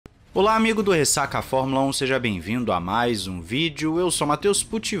Olá amigo do Ressaca F1, seja bem-vindo a mais um vídeo. Eu sou Matheus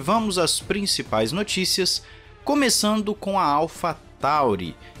Pucci e vamos às principais notícias, começando com a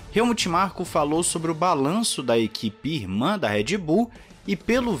Alphatauri. Helmut Marko falou sobre o balanço da equipe irmã da Red Bull e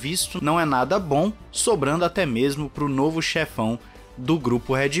pelo visto não é nada bom, sobrando até mesmo para o novo chefão do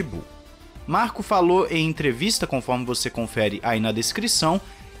grupo Red Bull. Marko falou em entrevista, conforme você confere aí na descrição,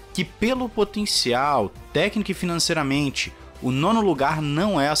 que pelo potencial, técnico e financeiramente, o nono lugar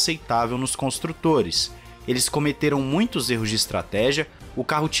não é aceitável nos construtores. Eles cometeram muitos erros de estratégia, o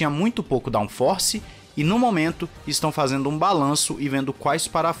carro tinha muito pouco downforce e no momento estão fazendo um balanço e vendo quais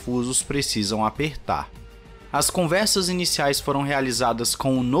parafusos precisam apertar. As conversas iniciais foram realizadas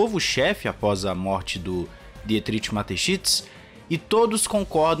com o novo chefe após a morte do Dietrich Mateschitz e todos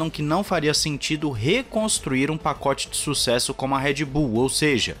concordam que não faria sentido reconstruir um pacote de sucesso como a Red Bull, ou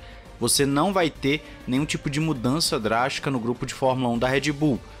seja, você não vai ter nenhum tipo de mudança drástica no grupo de Fórmula 1 da Red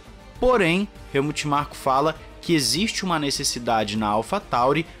Bull. Porém, Helmut Marko fala que existe uma necessidade na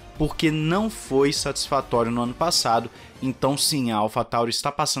Alphatauri porque não foi satisfatório no ano passado, então sim, a Alphatauri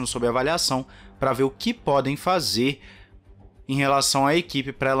está passando sob avaliação para ver o que podem fazer em relação à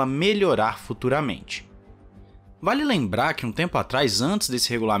equipe para ela melhorar futuramente. Vale lembrar que um tempo atrás, antes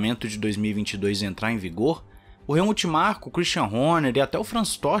desse regulamento de 2022 entrar em vigor, o Helmut Marko, o Christian Horner e até o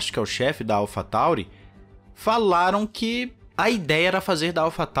Franz Tost, que é o chefe da Alphatauri, falaram que a ideia era fazer da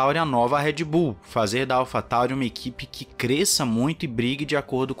Alphatauri a nova Red Bull, fazer da Alphatauri uma equipe que cresça muito e brigue de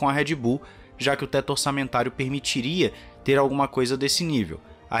acordo com a Red Bull, já que o teto orçamentário permitiria ter alguma coisa desse nível.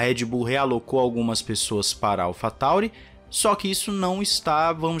 A Red Bull realocou algumas pessoas para a Alphatauri, só que isso não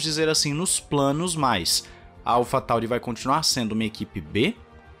está, vamos dizer assim, nos planos mais. A Alphatauri vai continuar sendo uma equipe B,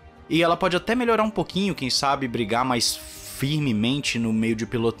 e ela pode até melhorar um pouquinho, quem sabe brigar mais firmemente no meio de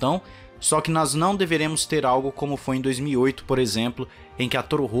pelotão, só que nós não deveremos ter algo como foi em 2008, por exemplo, em que a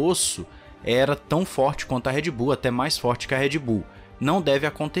Toro Rosso era tão forte quanto a Red Bull, até mais forte que a Red Bull. Não deve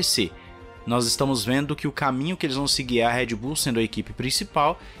acontecer. Nós estamos vendo que o caminho que eles vão seguir é a Red Bull sendo a equipe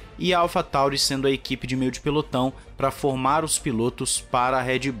principal e a Alphatauri sendo a equipe de meio de pelotão para formar os pilotos para a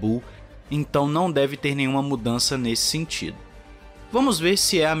Red Bull, então não deve ter nenhuma mudança nesse sentido. Vamos ver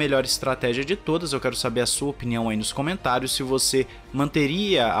se é a melhor estratégia de todas, eu quero saber a sua opinião aí nos comentários, se você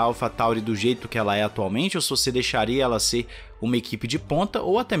manteria a Alphatauri do jeito que ela é atualmente, ou se você deixaria ela ser uma equipe de ponta,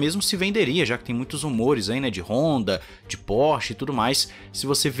 ou até mesmo se venderia, já que tem muitos rumores aí, né, de Honda, de Porsche e tudo mais, se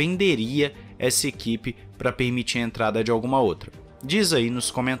você venderia essa equipe para permitir a entrada de alguma outra. Diz aí nos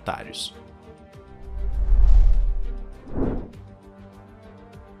comentários.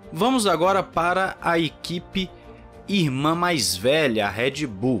 Vamos agora para a equipe irmã mais velha, a Red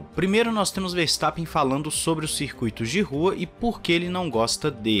Bull. Primeiro nós temos Verstappen falando sobre os circuitos de rua e por que ele não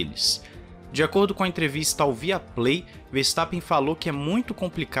gosta deles. De acordo com a entrevista ao Viaplay, Verstappen falou que é muito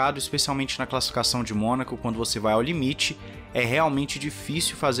complicado, especialmente na classificação de Mônaco, quando você vai ao limite, é realmente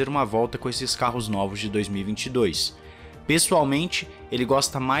difícil fazer uma volta com esses carros novos de 2022. Pessoalmente, ele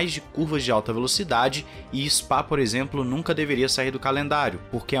gosta mais de curvas de alta velocidade e Spa, por exemplo, nunca deveria sair do calendário,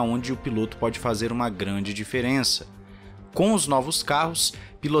 porque é onde o piloto pode fazer uma grande diferença. Com os novos carros,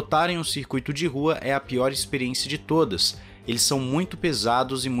 pilotar em um circuito de rua é a pior experiência de todas. Eles são muito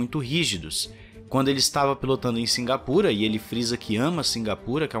pesados e muito rígidos. Quando ele estava pilotando em Singapura, e ele frisa que ama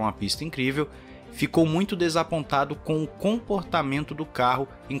Singapura, que é uma pista incrível, ficou muito desapontado com o comportamento do carro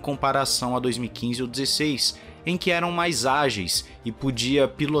em comparação a 2015 ou 2016, em que eram mais ágeis e podia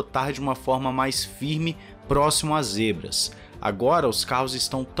pilotar de uma forma mais firme próximo às zebras. Agora os carros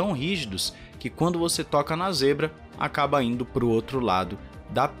estão tão rígidos que quando você toca na zebra, acaba indo para o outro lado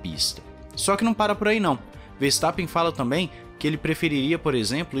da pista. Só que não para por aí não. Verstappen fala também que ele preferiria, por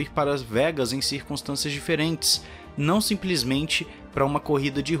exemplo, ir para Las Vegas em circunstâncias diferentes, não simplesmente para uma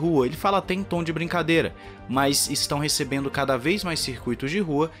corrida de rua. Ele fala até em tom de brincadeira, mas estão recebendo cada vez mais circuitos de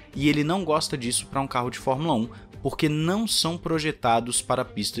rua e ele não gosta disso para um carro de Fórmula 1, porque não são projetados para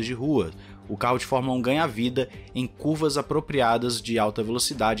pistas de rua. O carro de Fórmula 1 ganha vida em curvas apropriadas de alta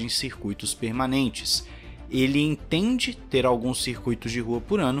velocidade em circuitos permanentes. Ele entende ter alguns circuitos de rua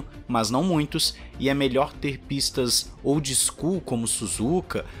por ano, mas não muitos, e é melhor ter pistas old school como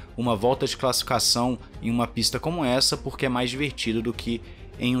Suzuka, uma volta de classificação em uma pista como essa, porque é mais divertido do que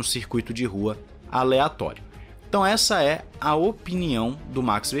em um circuito de rua aleatório. Então essa é a opinião do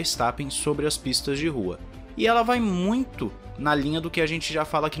Max Verstappen sobre as pistas de rua. E ela vai muito na linha do que a gente já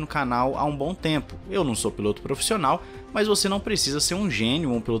fala aqui no canal há um bom tempo. Eu não sou piloto profissional, mas você não precisa ser um gênio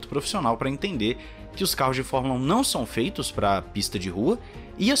ou um piloto profissional para entender que os carros de Fórmula 1 não são feitos para pista de rua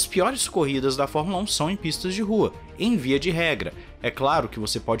e as piores corridas da Fórmula 1 são em pistas de rua, em via de regra. É claro que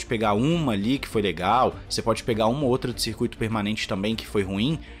você pode pegar uma ali que foi legal, você pode pegar uma ou outra de circuito permanente também que foi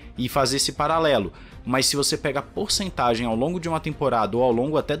ruim, e fazer esse paralelo. Mas se você pega a porcentagem ao longo de uma temporada ou ao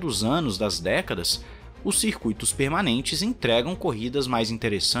longo até dos anos, das décadas, os circuitos permanentes entregam corridas mais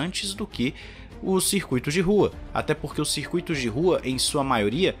interessantes do que os circuitos de rua. Até porque os circuitos de rua, em sua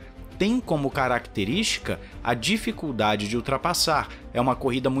maioria, têm como característica a dificuldade de ultrapassar. É uma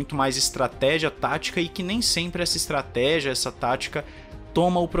corrida muito mais estratégia, tática, e que nem sempre essa estratégia, essa tática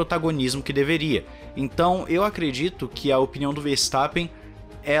toma o protagonismo que deveria. Então eu acredito que a opinião do Verstappen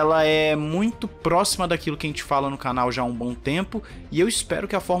ela é muito próxima daquilo que a gente fala no canal já há um bom tempo, e eu espero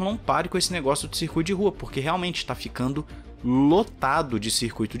que a Fórmula 1 pare com esse negócio de circuito de rua, porque realmente está ficando lotado de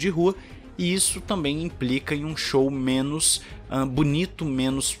circuito de rua, e isso também implica em um show menos bonito,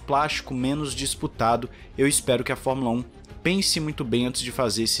 menos plástico, menos disputado. Eu espero que a Fórmula 1 pense muito bem antes de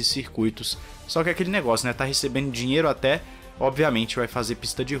fazer esses circuitos, só que é aquele negócio, né, tá recebendo dinheiro até, obviamente vai fazer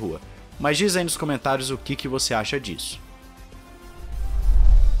pista de rua. Mas diz aí nos comentários o que você acha disso.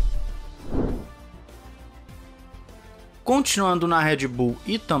 Continuando na Red Bull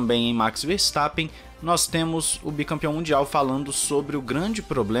e também em Max Verstappen, nós temos o bicampeão mundial falando sobre o grande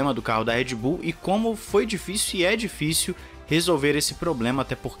problema do carro da Red Bull e como foi difícil e é difícil resolver esse problema,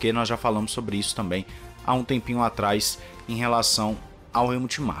 até porque nós já falamos sobre isso também há um tempinho atrás em relação ao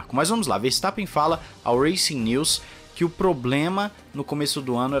Helmut Marko. Mas vamos lá, Verstappen fala ao Racing News que o problema no começo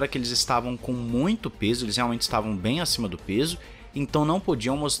do ano era que eles estavam com muito peso, eles realmente estavam bem acima do peso, então não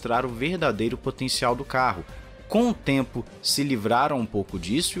podiam mostrar o verdadeiro potencial do carro. Com o tempo se livraram um pouco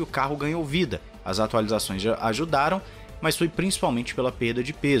disso e o carro ganhou vida. As atualizações já ajudaram, mas foi principalmente pela perda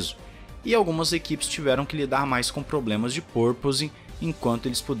de peso. E algumas equipes tiveram que lidar mais com problemas de porpoising, enquanto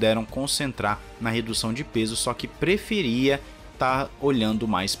eles puderam concentrar na redução de peso, só que preferia estar olhando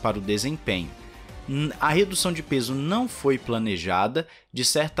mais para o desempenho. A redução de peso não foi planejada, de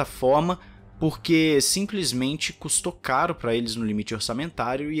certa forma, porque simplesmente custou caro para eles no limite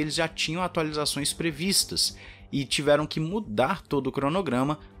orçamentário e eles já tinham atualizações previstas e tiveram que mudar todo o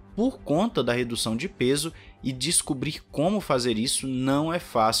cronograma por conta da redução de peso, e descobrir como fazer isso não é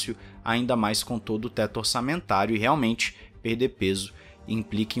fácil, ainda mais com todo o teto orçamentário, e realmente perder peso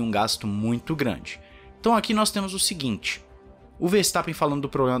implica em um gasto muito grande. Então aqui nós temos o seguinte: o Verstappen falando do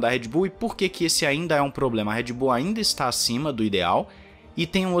problema da Red Bull e por que esse ainda é um problema. A Red Bull ainda está acima do ideal. E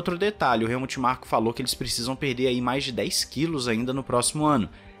tem um outro detalhe, o Helmut Marko falou que eles precisam perder aí mais de 10 quilos ainda no próximo ano.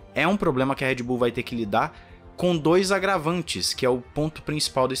 É um problema que a Red Bull vai ter que lidar com dois agravantes, que é o ponto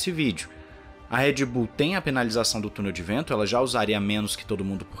principal desse vídeo. A Red Bull tem a penalização do túnel de vento, ela já usaria menos que todo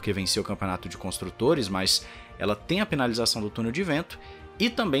mundo porque venceu o campeonato de construtores, mas ela tem a penalização do túnel de vento, e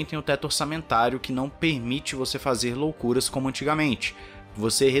também tem o teto orçamentário que não permite você fazer loucuras como antigamente.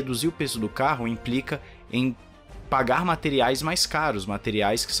 Você reduzir o peso do carro implica em pagar materiais mais caros,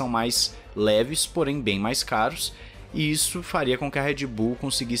 materiais que são mais leves, porém bem mais caros, e isso faria com que a Red Bull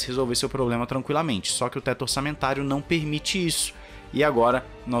conseguisse resolver seu problema tranquilamente, só que o teto orçamentário não permite isso. E agora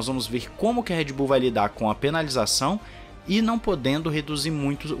nós vamos ver como que a Red Bull vai lidar com a penalização e não podendo reduzir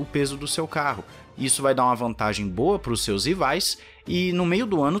muito o peso do seu carro. Isso vai dar uma vantagem boa para os seus rivais, e no meio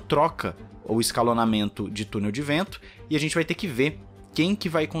do ano troca o escalonamento de túnel de vento, e a gente vai ter que ver quem que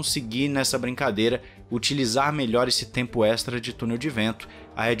vai conseguir nessa brincadeira utilizar melhor esse tempo extra de túnel de vento.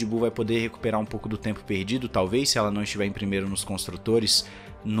 A Red Bull vai poder recuperar um pouco do tempo perdido, talvez, se ela não estiver em primeiro nos construtores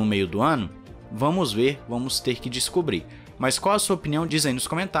no meio do ano. Vamos ver, vamos ter que descobrir. Mas qual a sua opinião? Diz aí nos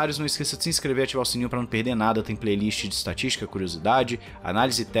comentários. Não esqueça de se inscrever e ativar o sininho para não perder nada. Tem playlist de estatística, curiosidade,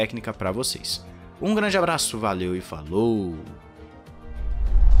 análise técnica para vocês. Um grande abraço, valeu e falou!